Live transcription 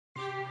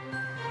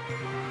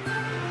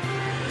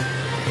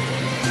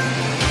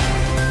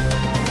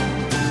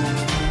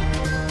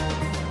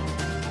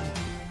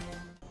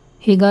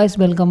Hey guys,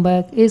 welcome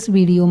back. इस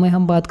video में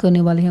हम बात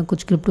करने वाले हैं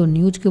कुछ क्रिप्टो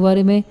न्यूज़ के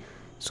बारे में।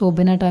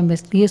 बिना टाइम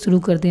वेस्ट किए शुरू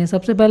करते हैं।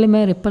 सबसे पहले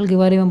मैं रिप्पल के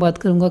बारे में बात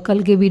करूंगा।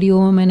 कल के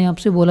वीडियो में मैंने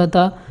आपसे बोला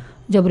था,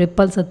 जब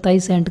रिप्पल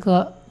 27 सेंट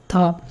का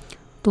था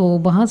तो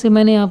वहाँ से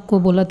मैंने आपको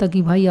बोला था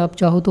कि भाई आप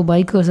चाहो तो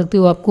बाई कर सकते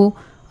हो, आपको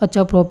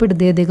अच्छा प्रॉफिट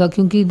दे देगा।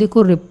 क्योंकि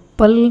देखो,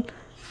 रिप्पल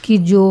की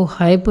जो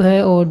हाइप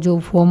है और जो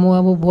फोमो है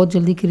वो बहुत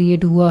जल्दी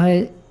क्रिएट हुआ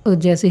है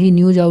जैसे ही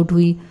न्यूज़ आउट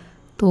हुई।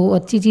 तो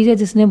अच्छी चीज़ है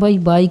जिसने भाई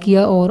बाई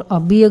किया। और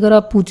अभी अगर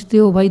आप पूछते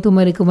हो भाई, तो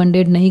मैं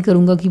रिकमेंडेड नहीं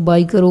करूँगा कि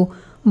बाई करो।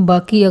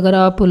 बाकी अगर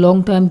आप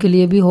लॉन्ग टाइम के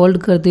लिए भी होल्ड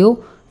करते हो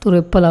तो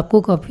रिप्पल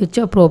आपको काफ़ी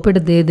अच्छा प्रॉफिट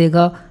दे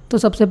देगा। तो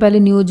सबसे पहले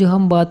न्यूज़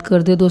हम बात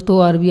करते हैं दोस्तों,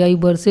 RBI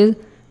वर्सेस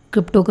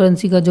क्रिप्टो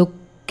करेंसी का जो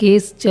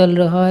केस चल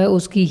रहा है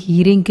उसकी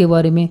हीयरिंग के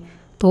बारे में।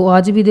 तो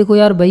आज भी देखो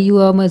यार वही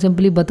हुआ। मैं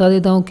सिंपली बता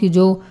देता हूँ कि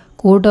जो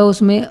कोर्ट है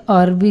उसमें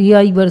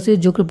RBI वर्सेस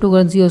जो क्रिप्टो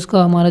करेंसी है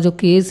उसका हमारा जो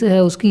केस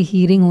है उसकी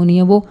हीयरिंग होनी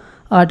है, वो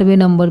 8वें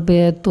नंबर पे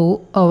है।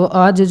 तो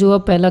आज जो है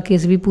पहला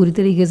केस भी पूरी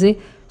तरीके से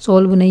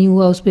सॉल्व नहीं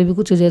हुआ, उस पर भी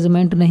कुछ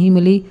जजमेंट नहीं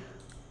मिली।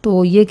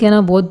 तो ये कहना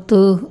बहुत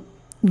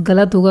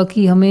गलत होगा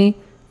कि हमें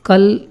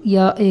कल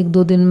या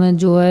 1-2 दिन में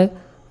जो है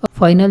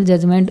फाइनल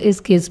जजमेंट इस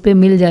केस पे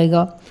मिल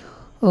जाएगा।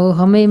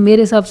 हमें,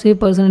 मेरे हिसाब से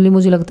पर्सनली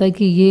मुझे लगता है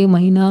कि ये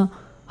महीना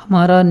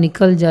हमारा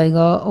निकल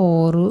जाएगा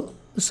और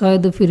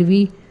शायद फिर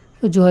भी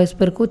जो है इस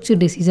पर कुछ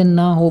डिसीजन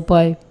ना हो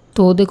पाए।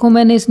 तो देखो,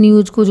 मैंने इस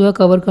न्यूज़ को जो है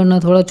कवर करना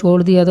थोड़ा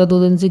छोड़ दिया था 2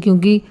 दिन से,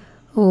 क्योंकि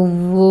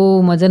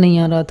वो मज़ा नहीं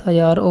आ रहा था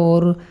यार,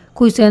 और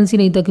कोई सेंस ही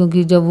नहीं था।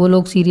 क्योंकि जब वो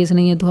लोग सीरियस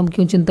नहीं है तो हम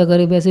क्यों चिंता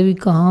करें। वैसे भी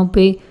कहाँ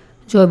पे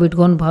जो है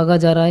बिटकॉइन भागा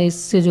जा रहा है,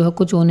 इससे जो है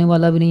कुछ होने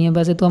वाला भी नहीं है।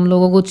 वैसे तो हम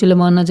लोगों को चिल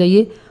मारना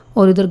चाहिए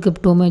और इधर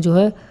क्रिप्टो में जो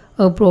है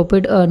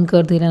प्रॉफिट अर्न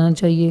करते रहना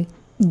चाहिए।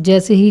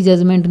 जैसे ही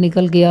जजमेंट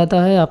निकल के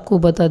आता है आपको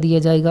बता दिया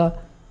जाएगा।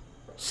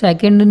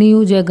 सेकंड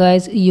न्यूज़ है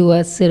गाइस,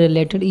 EOS से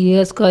रिलेटेड।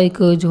 EOS का एक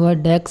जो है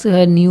डेक्स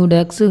है, न्यू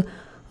डेक्स,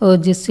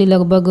 जिससे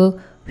लगभग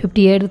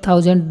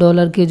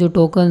 $58,000 के जो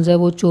टोकन्स है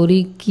वो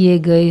चोरी किए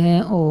गए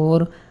हैं।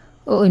 और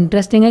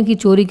इंटरेस्टिंग है कि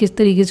चोरी किस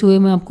तरीके से हुए,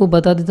 मैं आपको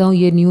बता देता हूँ।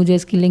 ये न्यूज़ है,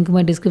 इसकी लिंक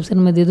मैं डिस्क्रिप्शन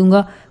में दे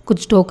दूँगा।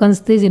 कुछ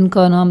टोकन्स थे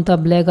जिनका नाम था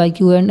black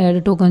IQ and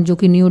add token, जो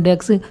कि न्यू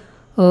डेक्स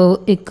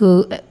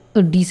एक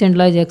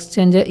डिसेंट्रलाइज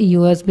एक्सचेंज है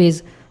EOS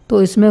बेस।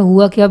 तो इसमें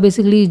हुआ क्या,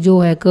 बेसिकली जो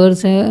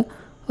हैकर्स हैं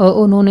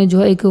उन्होंने जो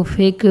है एक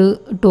फेक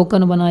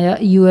टोकन बनाया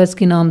EOS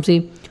के नाम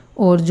से।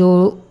 और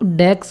जो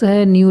डेक्स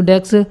है, न्यू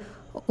डेक्स,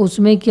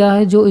 उसमें क्या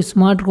है, जो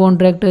स्मार्ट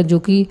कॉन्ट्रैक्ट है जो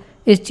कि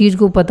इस चीज़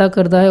को पता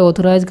करता है,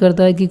 ऑथराइज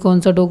करता है कि कौन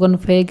सा टोकन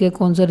फेक है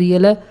कौन सा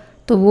रियल है।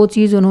 तो वो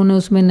चीज़ उन्होंने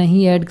उसमें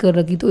नहीं ऐड कर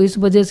रखी, तो इस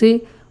वजह से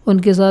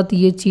उनके साथ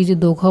ये चीज़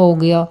धोखा हो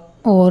गया।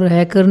 और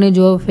हैकर ने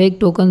जो फेक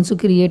टोकन्स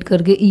क्रिएट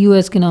करके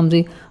EOS के नाम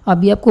से,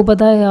 अभी आपको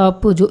पता है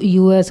आप जो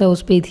EOS है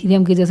उस पर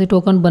इथीरियम के जैसे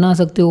टोकन बना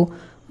सकते हो,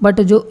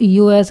 बट जो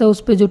EOS है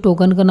उस पर जो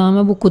टोकन का नाम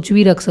है वो कुछ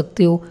भी रख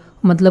सकते हो।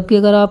 मतलब कि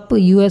अगर आप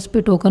EOS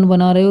पे टोकन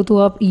बना रहे हो तो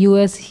आप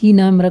EOS ही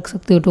नाम रख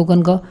सकते हो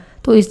टोकन का।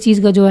 तो इस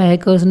चीज़ का जो है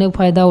हैकर्स ने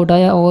फ़ायदा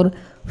उठाया और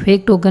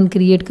फेक टोकन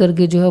क्रिएट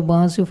करके जो है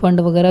वहाँ से फ़ंड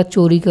वगैरह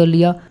चोरी कर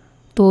लिया।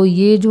 तो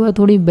ये जो है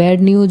थोड़ी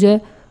बैड न्यूज़ है।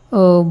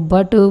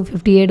 बट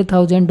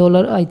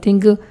 $58,000 आई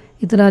थिंक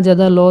इतना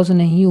ज़्यादा लॉस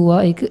नहीं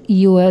हुआ एक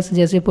EOS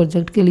जैसे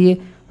प्रोजेक्ट के लिए,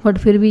 बट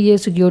फिर भी ये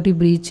सिक्योरिटी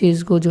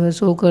ब्रीचेस को जो है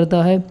शो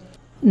करता है।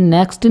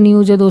 नेक्स्ट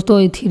न्यूज़ है दोस्तों,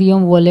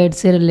 इथेरियम वॉलेट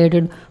से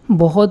रिलेटेड।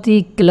 बहुत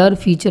ही क्लियर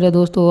फीचर है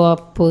दोस्तों,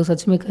 आप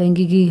सच में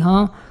कहेंगे कि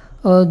हाँ,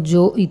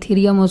 जो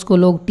इथेरियम है उसको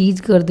लोग टीज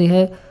करते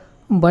हैं,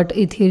 बट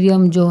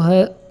इथेरियम जो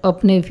है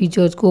अपने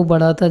फीचर्स को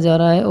बढ़ाता जा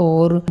रहा है।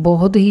 और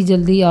बहुत ही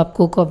जल्दी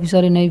आपको काफ़ी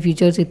सारे नए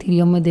फीचर्स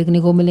इथेरियम में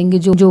देखने को मिलेंगे।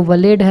 जो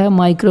वॉलेट है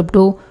माई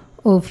क्रिप्टो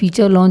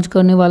फीचर लॉन्च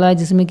करने वाला है,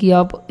 जिसमें कि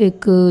आप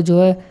एक जो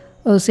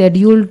है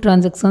शेड्यूल्ड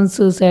ट्रांजैक्शंस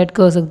सेट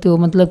कर सकते हो।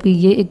 मतलब कि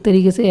ये एक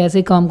तरीके से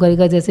ऐसे काम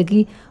करेगा जैसे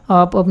कि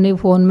आप अपने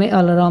फ़ोन में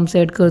अलार्म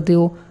सेट करते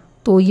हो।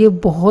 तो ये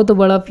बहुत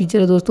बड़ा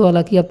फीचर है दोस्तों,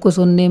 हालांकि आपको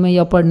सुनने में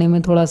या पढ़ने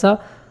में थोड़ा सा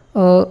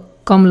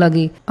कम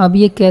लगे। अब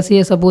ये कैसे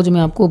है, सपोज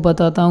मैं आपको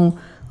बताता हूँ।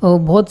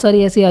 बहुत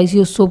सारी ऐसे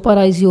ICO, सुपर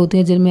ICO होते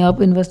हैं जिनमें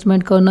आप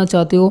इन्वेस्टमेंट करना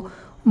चाहते हो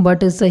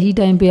बट सही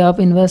टाइम पे आप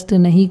इन्वेस्ट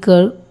नहीं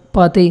कर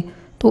पाते।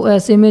 तो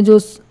ऐसे में जो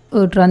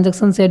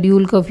ट्रांजैक्शन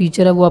शेड्यूल का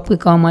फीचर है वो आपके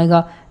काम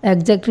आएगा।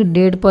 एग्जैक्ट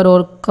डेट पर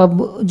और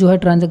कब जो है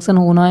ट्रांजैक्शन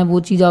होना है वो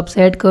चीज़ आप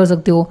सेट कर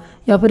सकते हो।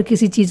 या फिर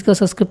किसी चीज़ का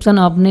सब्सक्रिप्शन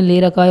आपने ले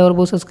रखा है और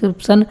वो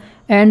सब्सक्रिप्शन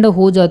एंड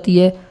हो जाती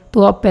है,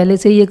 तो आप पहले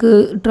से ही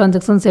एक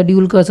ट्रांजैक्शन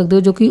शेड्यूल कर सकते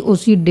हो जो कि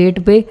उसी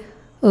डेट पे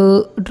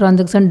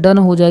ट्रांजैक्शन डन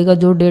हो जाएगा,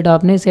 जो डेट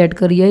आपने सेट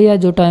करी है या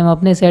जो टाइम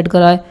आपने सेट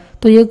करा है।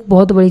 तो ये एक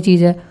बहुत बड़ी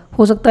चीज़ है।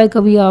 हो सकता है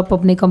कभी आप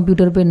अपने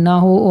कंप्यूटर पे ना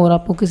हो और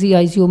आपको किसी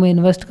ICO में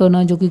इन्वेस्ट करना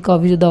है जो कि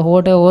काफ़ी ज़्यादा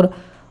हॉट है और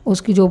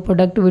उसकी जो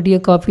प्रोडक्टिविटी है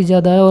काफ़ी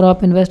ज़्यादा है और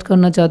आप इन्वेस्ट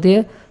करना चाहते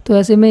हैं। तो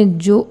ऐसे में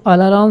जो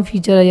अलार्म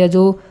फीचर है या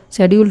जो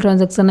शेड्यूल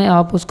ट्रांजैक्शन है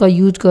आप उसका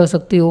यूज कर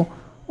सकते हो।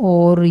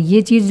 और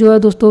ये चीज़ जो है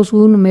दोस्तों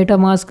सून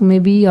मेटामास्क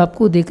में भी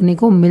आपको देखने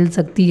को मिल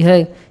सकती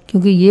है,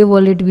 क्योंकि ये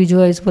वॉलेट भी जो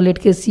है, इस वॉलेट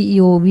के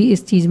CEO भी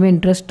इस चीज़ में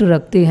इंटरेस्ट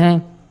रखते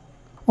हैं।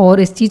 और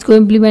इस चीज़ को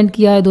इम्प्लीमेंट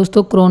किया है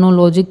दोस्तों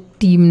क्रोनोलॉजिक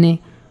टीम ने।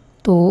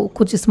 तो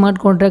कुछ स्मार्ट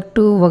कॉन्ट्रैक्ट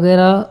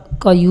वगैरह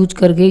का यूज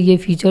करके ये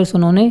फीचर्स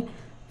उन्होंने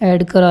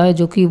ऐड करा है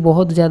जो कि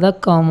बहुत ज़्यादा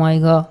काम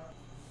आएगा।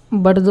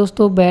 बट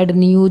दोस्तों बैड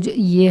न्यूज़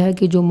ये है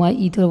कि जो माई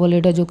ईथर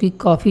वॉलेट है, जो कि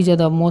काफ़ी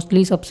ज़्यादा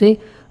मोस्टली सबसे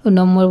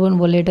नंबर 1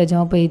 वॉलेट है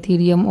जहाँ पे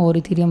इथेरियम और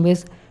इथेरियम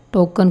बेस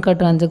टोकन का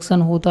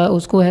ट्रांजैक्शन होता है,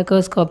 उसको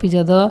हैकर्स काफ़ी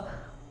ज़्यादा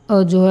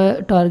जो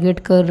है टारगेट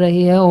कर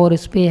रहे हैं और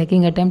इस पर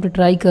हैकिंग अटैम्प्ट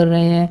ट्राई कर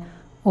रहे हैं।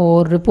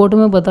 और रिपोर्ट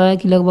में बताया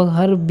कि लगभग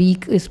हर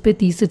वीक इस पर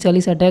 30 से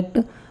 40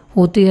 अटैक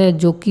होते हैं,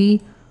 जो कि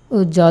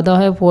ज़्यादा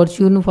है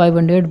फॉर्च्यून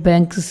 500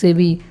 बैंक से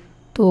भी।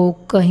 तो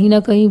कहीं ना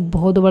कहीं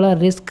बहुत बड़ा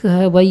रिस्क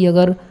है भाई।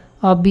 अगर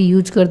आप भी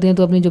यूज करते हैं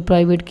तो अपनी जो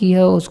प्राइवेट की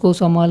है उसको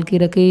संभाल के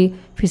रखें,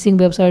 फिशिंग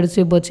वेबसाइट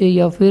से बचे,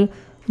 या फिर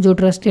जो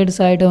ट्रस्टेड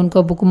साइट है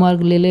उनका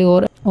बुकमार्क ले ले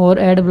और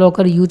एड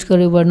ब्लॉकर यूज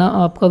करें, वरना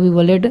आपका भी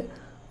वॉलेट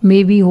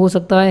में भी हो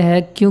सकता है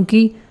हैक।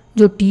 क्योंकि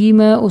जो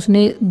टीम है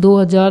उसने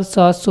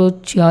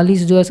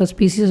 2746 जो है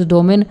सस्पिशियस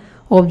डोमेन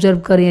ऑब्जर्व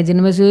करे हैं,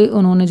 जिनमें से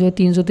उन्होंने जो है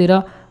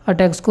 313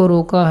 अटैक्स को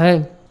रोका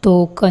है।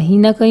 तो कहीं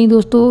ना कहीं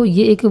दोस्तों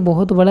ये एक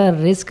बहुत बड़ा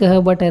रिस्क है,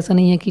 बट ऐसा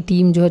नहीं है कि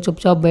टीम जो है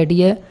चुपचाप बैठी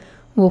है,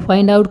 वो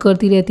फाइंड आउट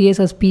करती रहती है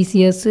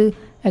सस्पिशियस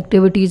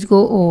एक्टिविटीज़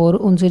को और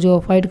उनसे जो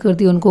फाइट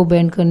करती है उनको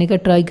बैन करने का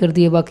ट्राई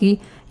करती है। बाकी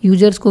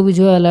यूजर्स को भी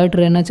जो है अलर्ट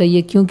रहना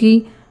चाहिए,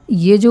 क्योंकि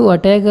ये जो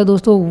अटैक है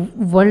दोस्तों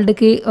वर्ल्ड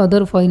के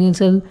अदर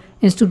फाइनेंशियल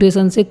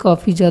इंस्टीट्यूशन से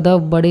काफ़ी ज़्यादा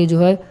बड़े जो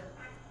है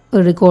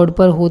रिकॉर्ड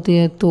पर होते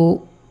हैं।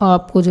 तो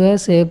आपको जो है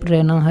सेफ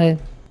रहना है।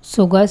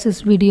 सो गाइस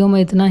इस वीडियो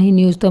में इतना ही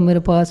न्यूज़ था मेरे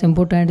पास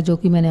इम्पोर्टेंट, जो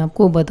कि मैंने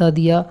आपको बता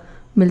दिया।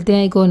 मिलते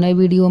हैं एक और नई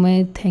वीडियो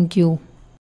में। Thank you.